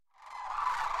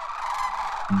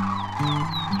From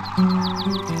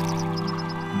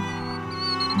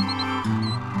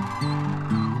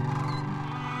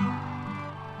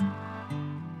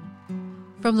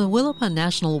the Willapa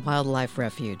National Wildlife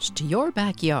Refuge to your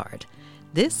backyard,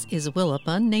 this is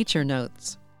Willapa Nature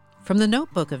Notes. From the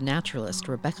notebook of naturalist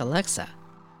Rebecca Lexa,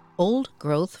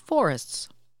 Old-Growth Forests.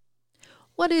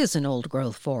 What is an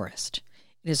old-growth forest?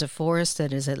 It is a forest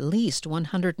that is at least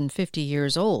 150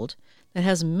 years old, that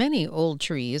has many old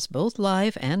trees, both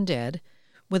live and dead,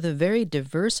 with a very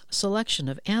diverse selection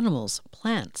of animals,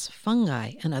 plants,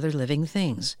 fungi, and other living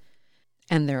things.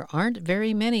 And there aren't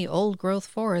very many old-growth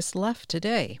forests left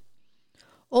today.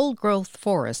 Old-growth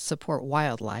forests support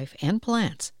wildlife and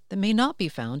plants that may not be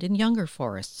found in younger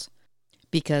forests.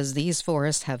 Because these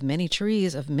forests have many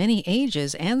trees of many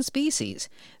ages and species,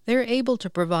 they're able to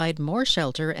provide more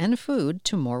shelter and food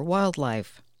to more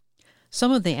wildlife.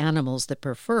 Some of the animals that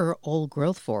prefer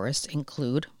old-growth forests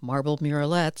include marble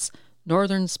murrelets,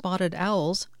 northern spotted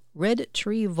owls, red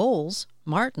tree voles,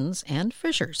 martens, and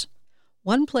fishers.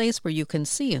 One place where you can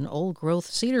see an old-growth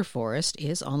cedar forest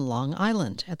is on Long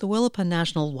Island at the Willapa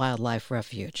National Wildlife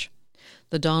Refuge.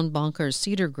 The Don Bonkers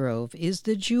Cedar Grove is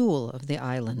the jewel of the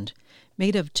island,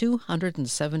 made of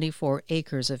 274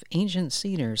 acres of ancient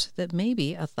cedars that may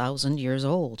be 1,000 years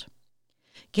old.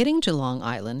 Getting to Long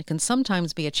Island can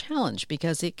sometimes be a challenge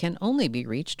because it can only be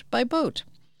reached by boat.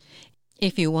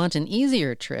 If you want an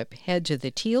easier trip, head to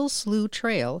the Teal Slough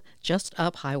Trail just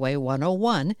up Highway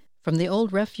 101 from the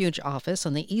old refuge office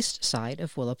on the east side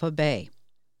of Willapa Bay.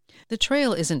 The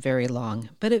trail isn't very long,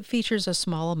 but it features a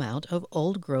small amount of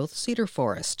old-growth cedar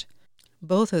forest.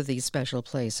 Both of these special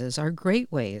places are great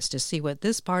ways to see what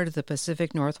this part of the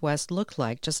Pacific Northwest looked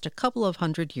like just a couple of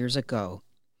hundred years ago.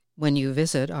 When you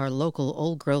visit our local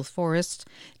old-growth forests,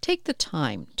 take the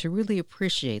time to really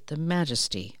appreciate the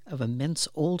majesty of immense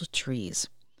old trees.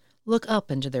 Look up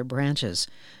into their branches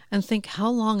and think how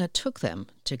long it took them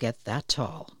to get that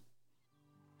tall.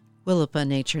 Willapa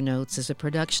Nature Notes is a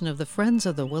production of the Friends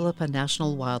of the Willapa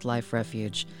National Wildlife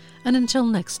Refuge. And until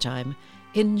next time,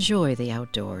 enjoy the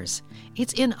outdoors.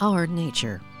 It's in our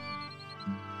nature.